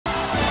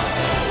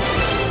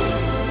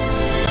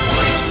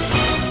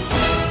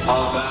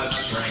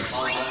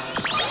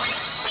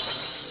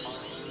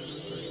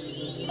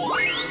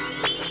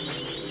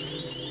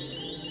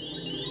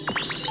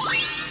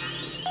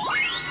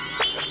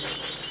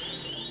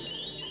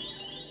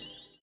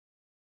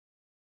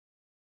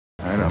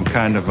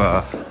kind of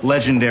a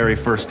legendary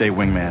first-day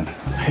wingman.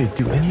 Hey,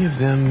 do any of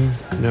them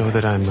know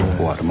that I'm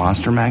What, a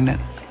monster magnet?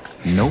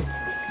 Nope.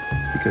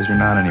 Because you're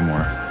not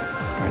anymore.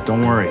 All right,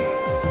 don't worry.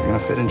 You're gonna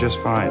fit in just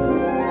fine.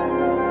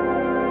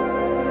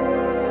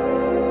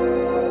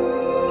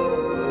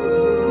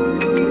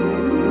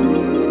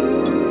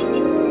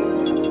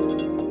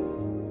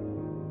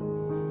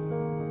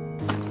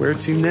 Where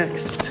to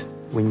next,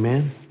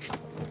 wingman?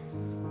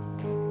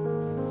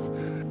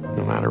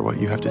 No matter what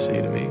you have to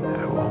say to me,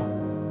 I will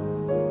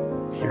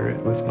hear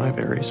it with my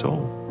very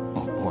soul.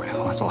 Oh boy,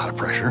 well, that's a lot of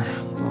pressure.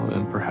 Well,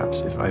 then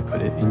perhaps if I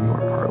put it in your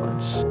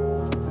parlance.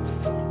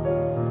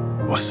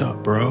 What's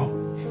up, bro?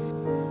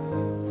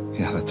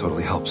 Yeah, that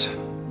totally helps.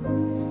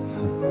 Come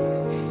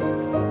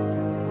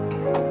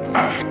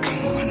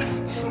on.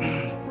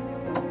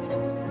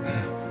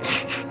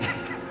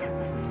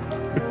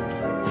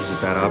 Is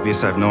it that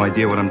obvious I have no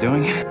idea what I'm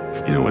doing?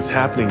 You know, what's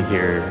happening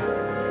here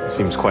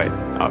seems quite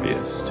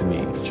obvious to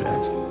me,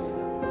 Jed.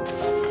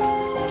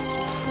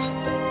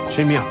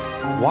 Chain me up.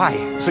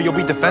 Why? So you'll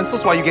be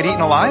defenseless while you get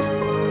eaten alive?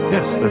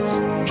 Yes, that's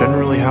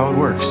generally how it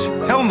works.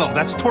 Hell no,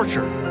 that's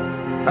torture.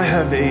 I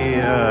have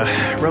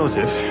a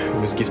relative who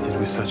was gifted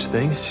with such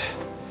things.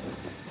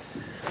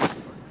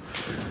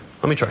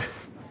 Let me try.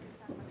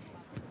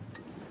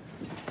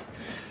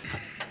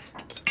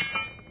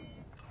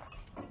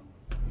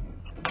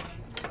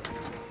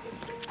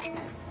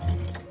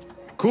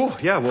 Cool,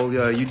 yeah, well,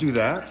 you do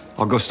that.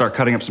 I'll go start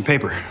cutting up some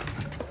paper.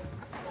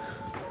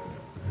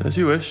 As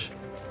you wish.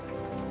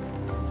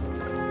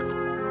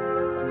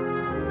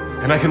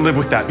 And I can live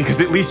with that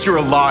because at least you're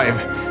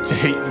alive to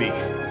hate me.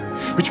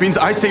 Which means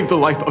I saved the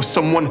life of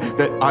someone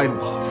that I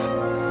love.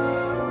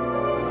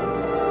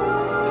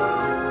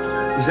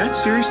 Is that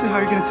seriously how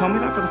you're gonna tell me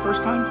that for the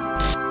first time?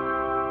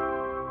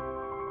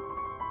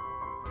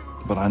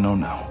 But I know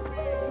now.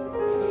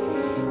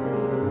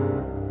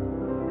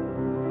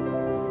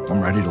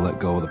 I'm ready to let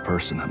go of the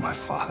person that my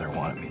father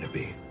wanted me to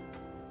be.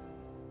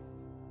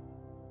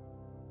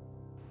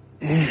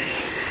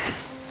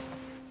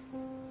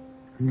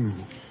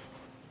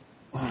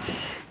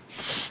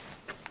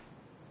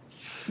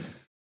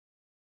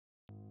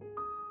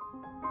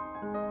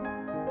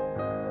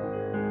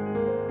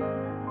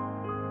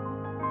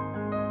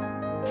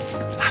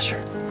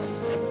 Asher.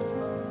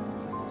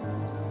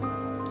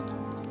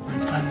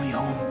 I'm finally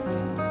home.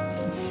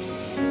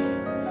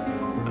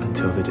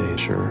 Until the day,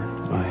 sure,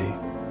 my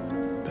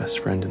best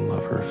friend and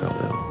lover fell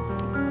ill.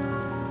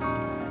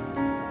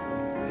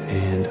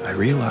 And I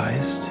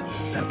realized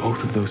that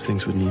both of those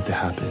things would need to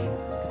happen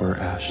were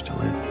Ash to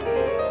live.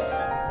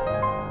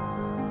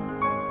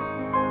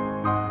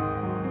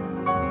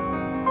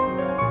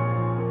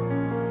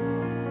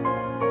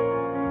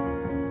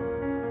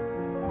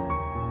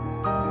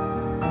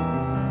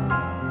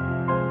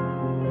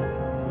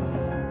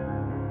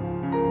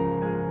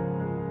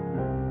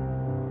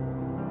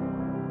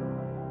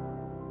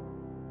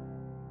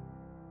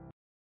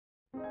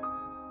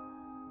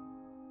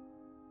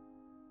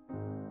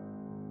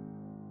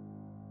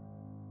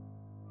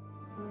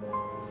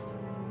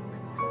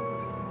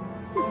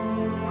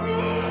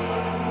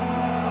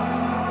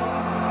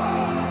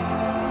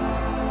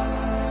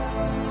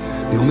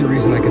 The only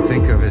reason I could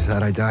think of is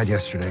that I died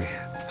yesterday.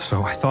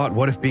 So I thought,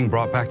 what if being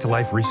brought back to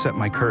life reset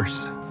my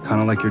curse?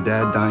 Kind of like your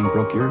dad dying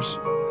broke yours?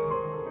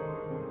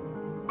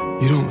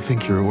 You don't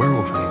think you're a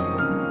werewolf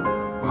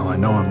anymore? Well, I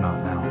know I'm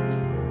not now.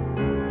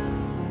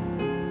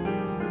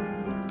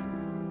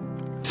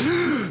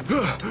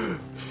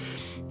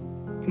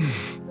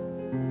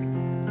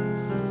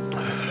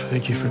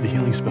 Thank you for the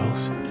healing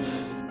spells.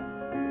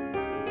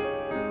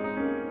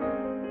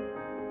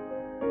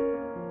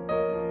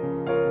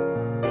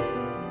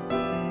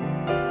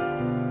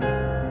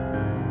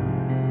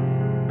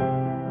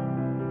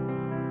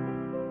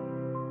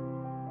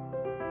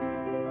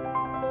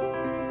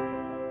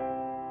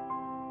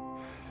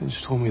 They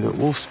just told me that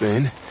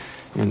𝐓𝐕,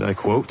 and I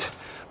quote,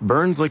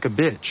 burns like a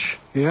bitch.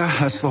 Yeah,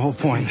 that's the whole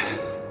point.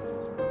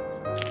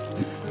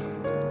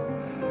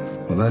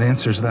 Well, that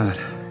answers that.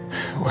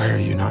 Why are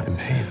you not in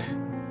pain?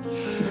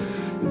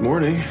 Good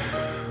morning.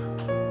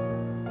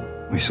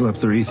 We slept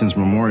through Ethan's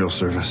memorial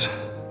service.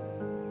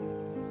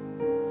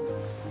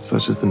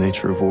 Such is the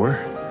nature of war.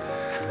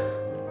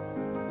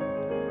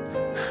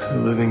 The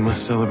living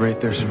must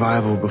celebrate their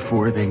survival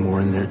before they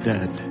mourn their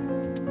dead.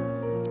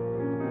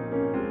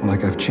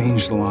 Like I've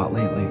changed a lot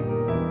lately.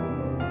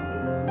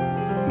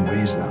 In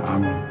ways that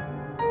I'm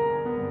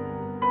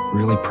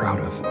really proud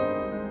of.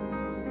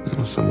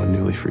 As someone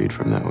newly freed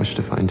from that wish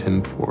to find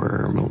him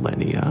for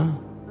millennia,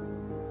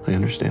 I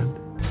understand.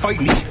 Fight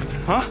me,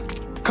 huh?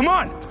 Come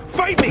on,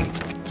 fight me!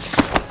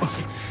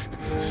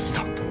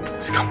 Stop.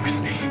 Come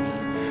with me.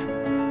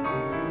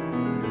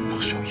 I'll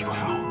show you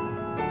how.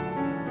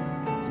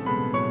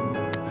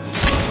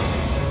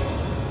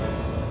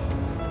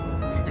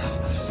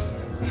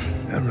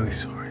 I'm really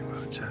sorry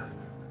about Jeff.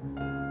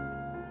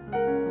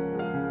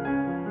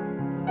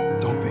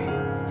 Don't be.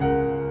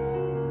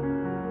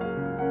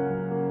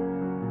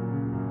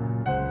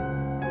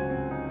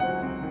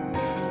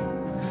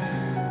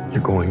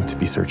 you're going to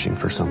be searching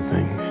for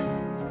something,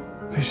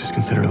 please just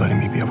consider letting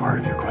me be a part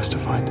of your quest to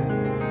find it.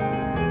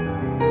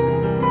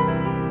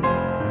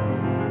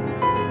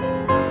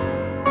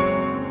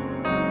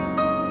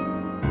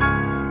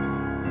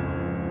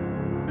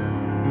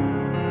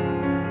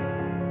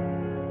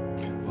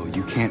 Well,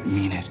 you can't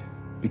mean it,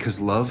 because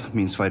love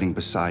means fighting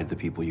beside the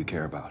people you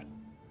care about,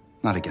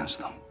 not against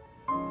them.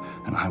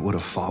 And I would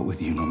have fought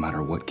with you no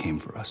matter what came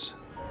for us.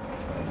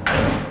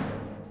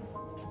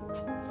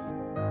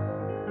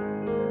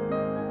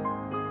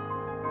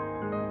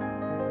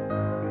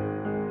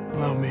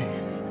 Allow me.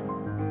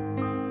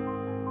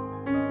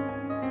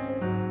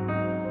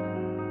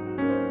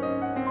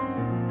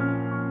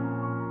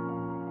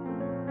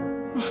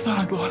 I thought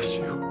I'd lost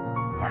you.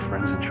 Our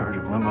friend's in charge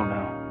of Limbo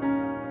now.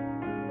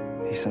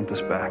 He sent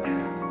us back.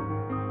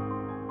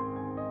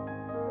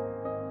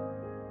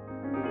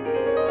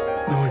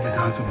 Knowing the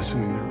gods, I'm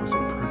assuming there was a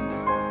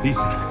prince.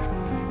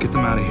 Ethan, get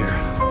them out of here.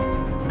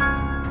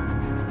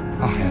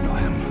 I'll handle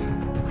him.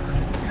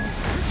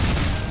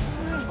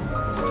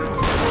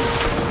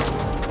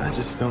 I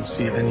just don't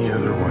see any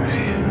other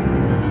way.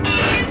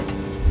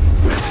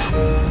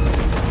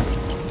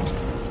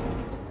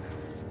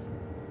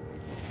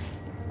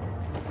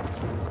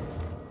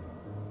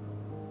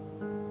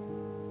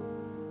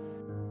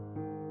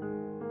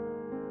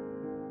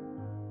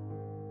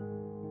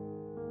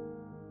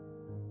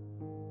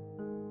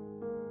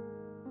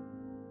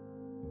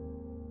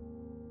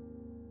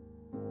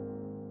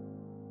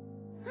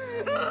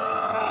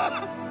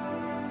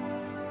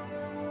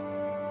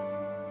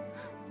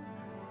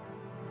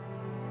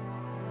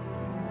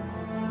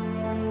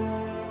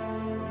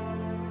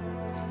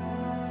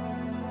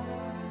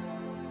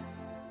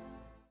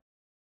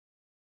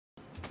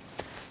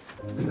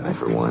 And I,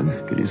 for one,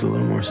 could use a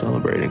little more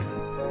celebrating.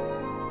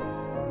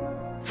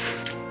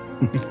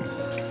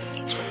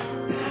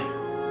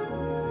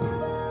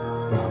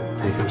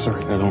 Hey, I'm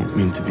sorry. I don't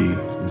mean to be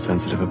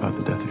insensitive about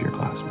the death of your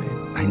classmate.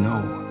 I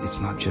know it's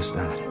not just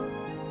that.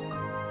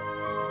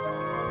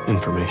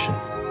 Information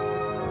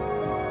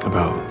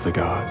about the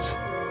gods,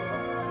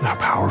 how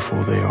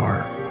powerful they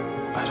are.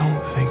 I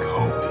don't think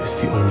Hope is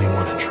the only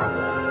one in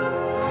trouble.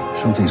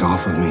 Something's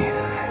off with me.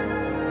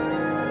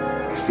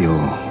 I feel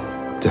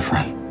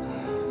different.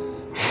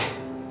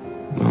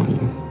 Well, you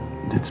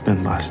did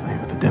spend last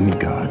night with a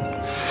demigod.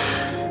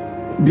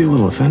 I'd be a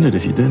little offended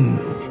if you didn't.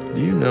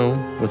 Do you know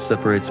what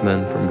separates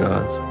men from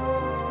gods?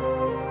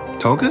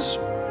 Togas?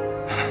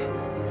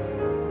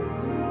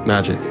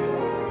 Magic.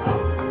 Oh.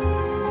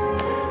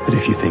 But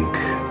if you think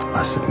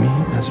less of me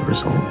as a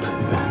result,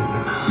 then...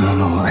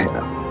 No,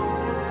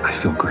 I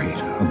feel great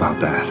about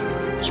that.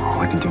 So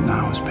all I can do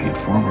now is pay it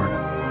forward.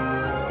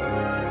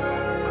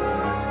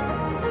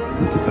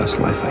 Live the best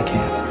life I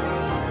can.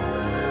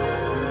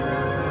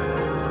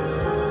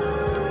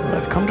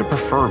 I've come to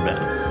prefer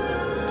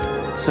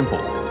men.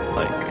 Simple,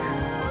 like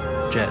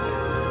Jed.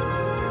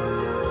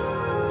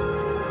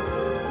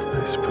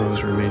 I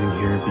suppose remaining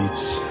here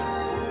beats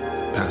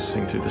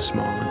passing through the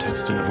small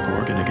intestine of a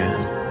Gorgon again.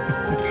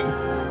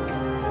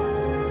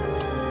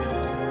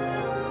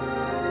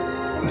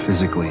 But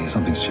physically,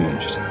 something's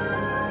changed.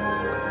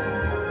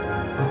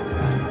 Well,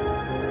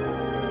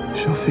 then,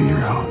 she'll figure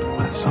out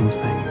what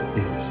something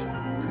is.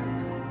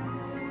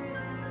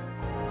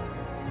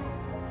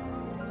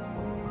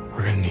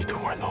 We're gonna need to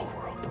warn the whole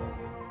world.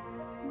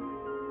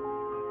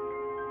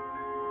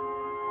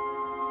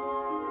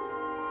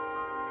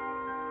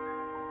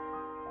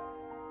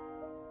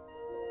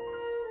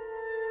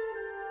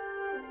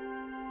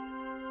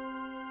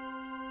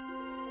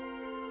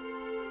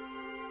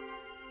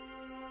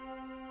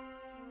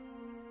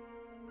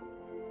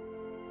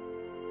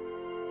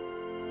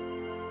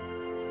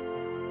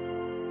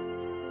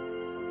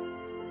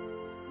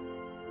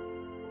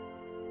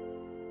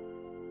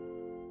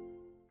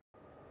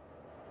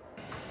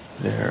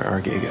 There are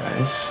gay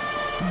guys.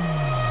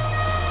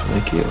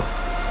 Like you.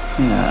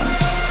 Yeah,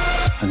 just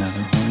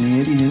another horny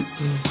idiot.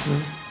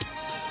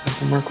 I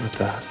can work with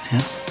that.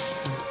 Yeah.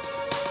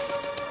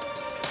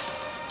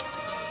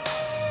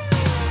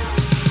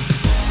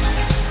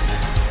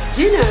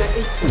 Dinner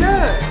is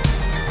served.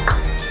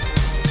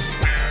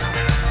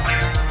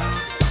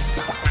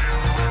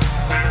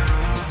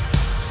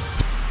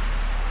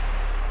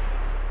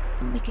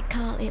 We could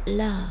call it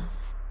love.